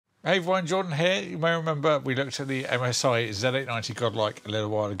Hey everyone, Jordan here. You may remember we looked at the MSI Z890 Godlike a little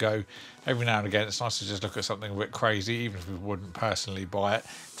while ago. Every now and again it's nice to just look at something a bit crazy, even if we wouldn't personally buy it.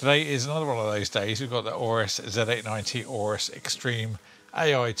 Today is another one of those days. We've got the AORUS Z890 AORUS XTREME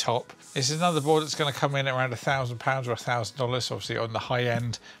AI top. This is another board that's going to come in at around £1,000 or $1,000, obviously on the high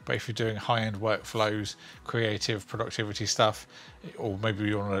end, but if you're doing high-end workflows, creative productivity stuff, or maybe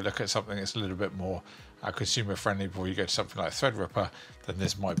you want to look at something that's a little bit more consumer friendly before you go to something like Threadripper, then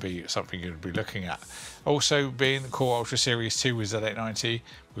this might be something you'd be looking at. Also, being the Core Ultra Series 2 with Z890,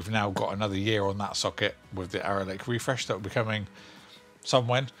 we've now got another year on that socket with the Arrow Lake refresh that will be coming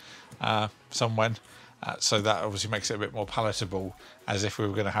somewhen. So that obviously makes it a bit more palatable, as if we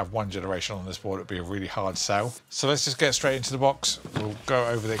were going to have one generation on this board, it'd be a really hard sell. So let's just get straight into the box. We'll go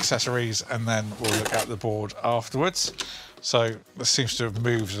over the accessories and then we'll look at the board afterwards. So this seems to have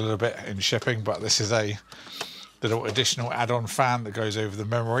moved a little bit in shipping, but this is a little additional add-on fan that goes over the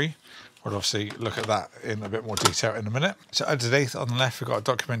memory. We'll obviously look at that in a bit more detail in a minute. So underneath on the left, we've got a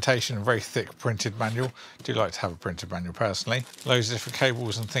documentation, a very thick printed manual. I do like to have a printed manual personally. Loads of different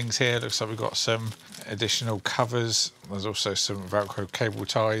cables and things here. Looks like we've got some additional covers. There's also some Velcro cable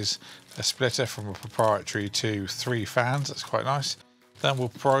ties, a splitter from a proprietary to 3 fans. That's quite nice. Thermal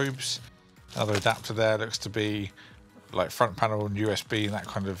probes, another adapter there. Looks to be like front panel and USB and that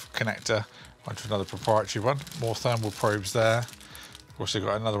kind of connector onto another proprietary one. More thermal probes there. Also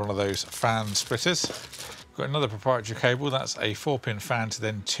got another one of those fan splitters. We've got another proprietary cable. That's a 4-pin fan to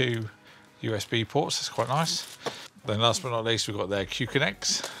then 2 USB ports. That's quite nice. Then last but not least, we've got their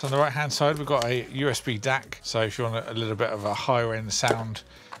Q-Connects. So on the right hand side, we've got a USB DAC. So if you want a little bit of a higher end sound,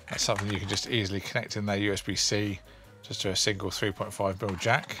 that's something you can just easily connect in there USB-C just to a single 3.5mm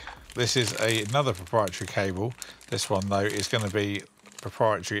jack. This is another proprietary cable. This one though is going to be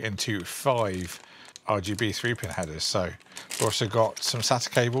proprietary into 5 RGB 3-pin headers. So we've also got some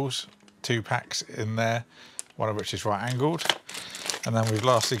SATA cables, 2 packs in there, one of which is right angled. And then we've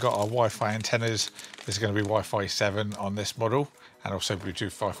lastly got our Wi-Fi antennas. This is going to be Wi-Fi 7 on this model and also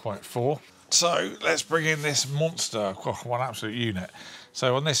Bluetooth 5.4. So let's bring in this monster, one absolute unit.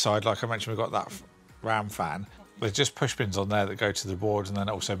 So on this side, like I mentioned, we've got that RAM fan. There's just push pins on there that go to the board and then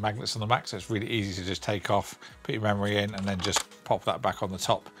also magnets on the back, so it's really easy to just take off, put your memory in and then just pop that back on the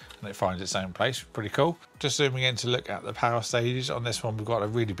top and it finds its own place. Pretty cool. Just zooming in to look at the power stages. On this one we've got a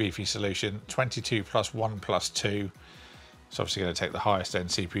really beefy solution, 22 plus 1 plus 2. It's obviously going to take the highest end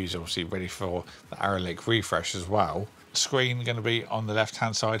CPUs, obviously ready for the Arrow Lake refresh as well. Screen going to be on the left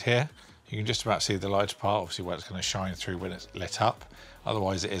hand side here. You can just about see the lighter part, obviously where it's going to shine through when it's lit up.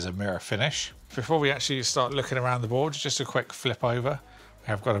 Otherwise it is a mirror finish. Before we actually start looking around the board, just a quick flip over. We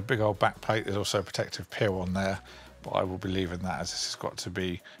have got a big old back plate. There's also a protective peel on there, but I will be leaving that as this has got to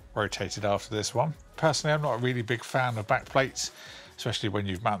be rotated after this one. Personally, I'm not a really big fan of back plates, especially when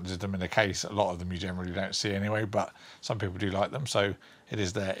you've mounted them in a case. A lot of them you generally don't see anyway, but some people do like them, so it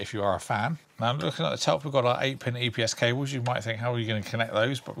is there if you are a fan. Now looking at the top, we've got our 8-pin EPS cables. You might think, how are you going to connect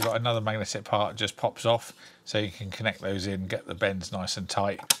those? But we've got another magnetic part that just pops off, so you can connect those in, get the bends nice and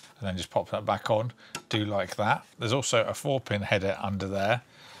tight, and then just pop that back on. Do like that. There's also a 4-pin header under there.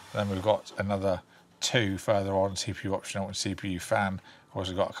 Then we've got another 2 further on, CPU optional and CPU fan.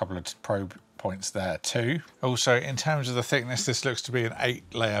 Also got a couple of probe points there too. Also, in terms of the thickness, this looks to be an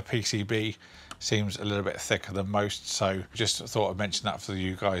 8-layer PCB. Seems a little bit thicker than most, so just thought I'd mention that for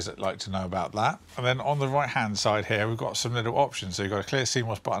you guys that like to know about that. And then on the right hand side here, we've got some little options. So you've got a clear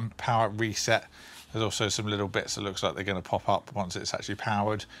CMOS button, power, reset. There's also some little bits that looks like they're going to pop up once it's actually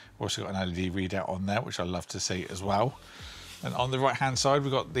powered. We've also got an LED readout on there, which I love to see as well. And on the right hand side,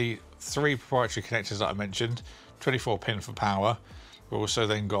 we've got the 3 proprietary connectors that I mentioned, 24-pin for power. We've also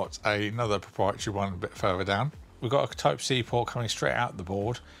then got another proprietary one a bit further down. We've got a Type-C port coming straight out the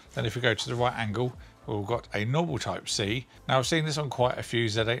board. Then if we go to the right angle, we've got a normal Type-C. Now I've seen this on quite a few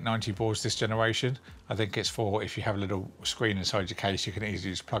Z890 boards this generation. I think it's for if you have a little screen inside your case, you can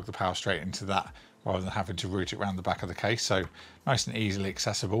easily just plug the power straight into that rather than having to route it around the back of the case. So nice and easily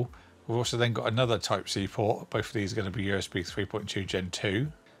accessible. We've also then got another Type-C port. Both of these are going to be USB 3.2 Gen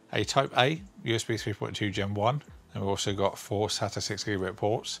 2. A Type-A, USB 3.2 Gen 1. And we've also got 4 SATA 6GB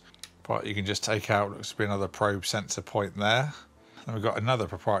ports. But you can just take out, looks to be another probe sensor point there. And we've got another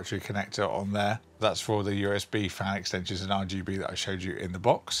proprietary connector on there. That's for the USB fan extensions and RGB that I showed you in the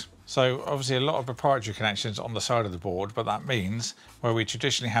box. So obviously a lot of proprietary connections on the side of the board, but that means where we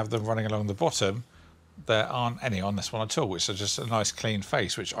traditionally have them running along the bottom, there aren't any on this one at all, which is just a nice clean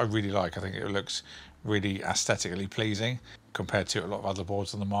face, which I really like. I think it looks really aesthetically pleasing compared to a lot of other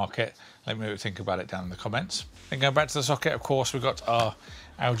boards on the market. Let me know what you think about it down in the comments. Then going back to the socket, of course, we've got our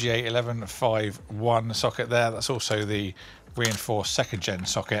LGA 1151 socket there. That's also the reinforced 2nd gen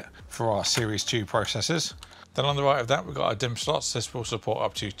socket for our Series 2 processors. Then on the right of that, we've got our DIMM slots. This will support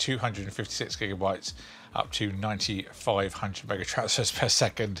up to 256 gigabytes, up to 9,500 mega transfers per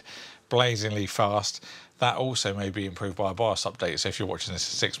second, blazingly fast. That also may be improved by a BIOS update. So if you're watching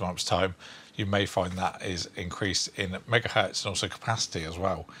this in 6 months' time, you may find that is increased in megahertz and also capacity as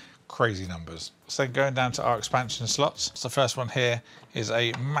well. Crazy numbers. So going down to our expansion slots. So the first one here is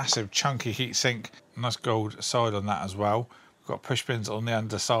a massive chunky heatsink, nice gold side on that as well. We've got push pins on the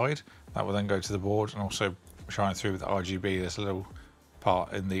underside that will then go to the board and also shine through with RGB. There's a little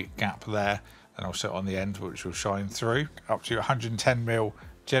part in the gap there and also on the end which will shine through. Up to 110mm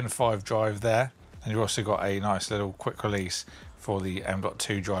Gen 5 drive there, and you've also got a nice little quick release for the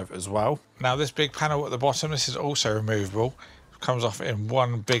M.2 drive as well. Now this big panel at the bottom, this is also removable. Comes off in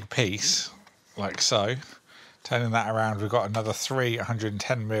one big piece, like so. Turning that around, we've got another 3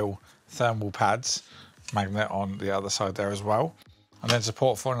 110mm thermal pads, magnet on the other side there as well. And then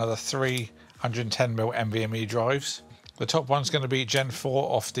support for another 3 110mm NVMe drives. The top one's going to be Gen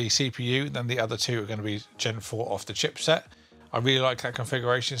 4 off the CPU, then the other two are going to be Gen 4 off the chipset. I really like that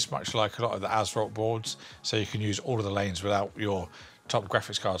configuration. It's much like a lot of the ASRock boards, so you can use all of the lanes without your top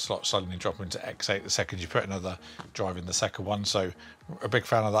graphics card slot suddenly dropping to X8 the second you put another drive in the second one. So a big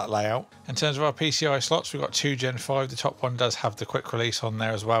fan of that layout. In terms of our PCI slots, we've got 2 Gen 5. The top one does have the quick release on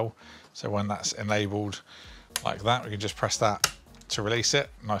there as well. So when that's enabled like that, we can just press that to release it.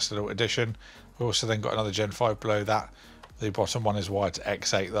 Nice little addition. We've also then got another Gen 5 below that. The bottom one is wired to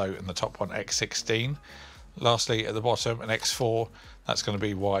X8 though, and the top one X16. Lastly, at the bottom, an X4, that's going to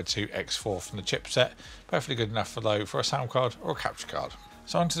be wired to X4 from the chipset. Perfectly good enough for a sound card or a capture card.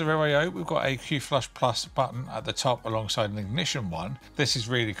 So onto the rear I/O, we've got a Q-Flush Plus button at the top alongside an ignition one. This is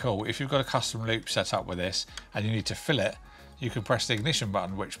really cool. If you've got a custom loop set up with this and you need to fill it, you can press the ignition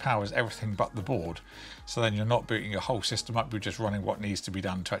button, which powers everything but the board. So then you're not booting your whole system up, you're just running what needs to be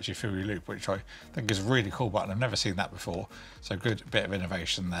done to actually fill your loop, which I think is a really cool button. I've never seen that before. So good bit of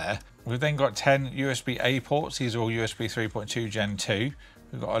innovation there. We've then got 10 USB-A ports. These are all USB 3.2 Gen 2.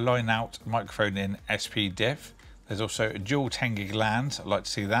 We've got a line out microphone in SP-Diff. There's also a dual 10 gig LAN, I'd like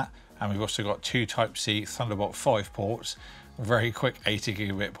to see that. And we've also got 2 Type-C Thunderbolt 5 ports, very quick 80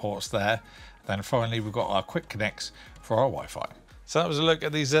 gigabit ports there. Then finally, we've got our quick connects for our Wi-Fi. So that was a look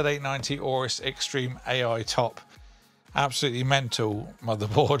at the Z890 AORUS Extreme AI Top. Absolutely mental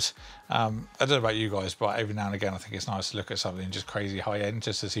motherboard. I don't know about you guys, but every now and again I think it's nice to look at something just crazy high end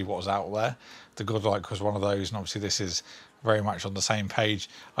just to see what was out there. The Godlike was one of those, and obviously this is very much on the same page.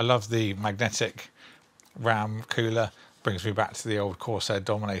 I love the magnetic RAM cooler. Brings me back to the old Corsair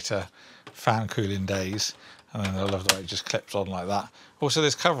Dominator fan cooling days. And then I love the way it just clips on like that. Also,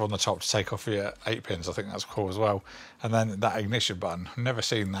 there's cover on the top to take off your 8 pins. I think that's cool as well. And then that ignition button. I've never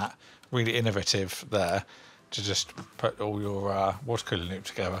seen that. Really innovative there to just put all your water cooling loop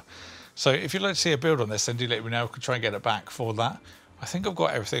together. So if you'd like to see a build on this, then do let me know. We can try and get it back for that. I think I've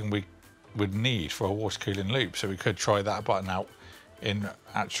got everything we would need for a water cooling loop, so we could try that button out in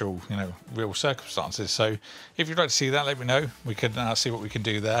actual, real circumstances. So if you'd like to see that, let me know. We can see what we can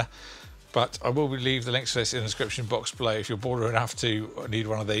do there. But I will leave the links to this in the description box below if you're bored enough to need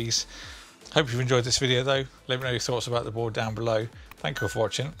one of these. Hope you've enjoyed this video though. Let me know your thoughts about the board down below. Thank you for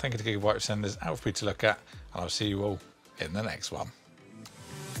watching. Thank you to GIGABYTE Senders out for me to look at, and I'll see you all in the next one.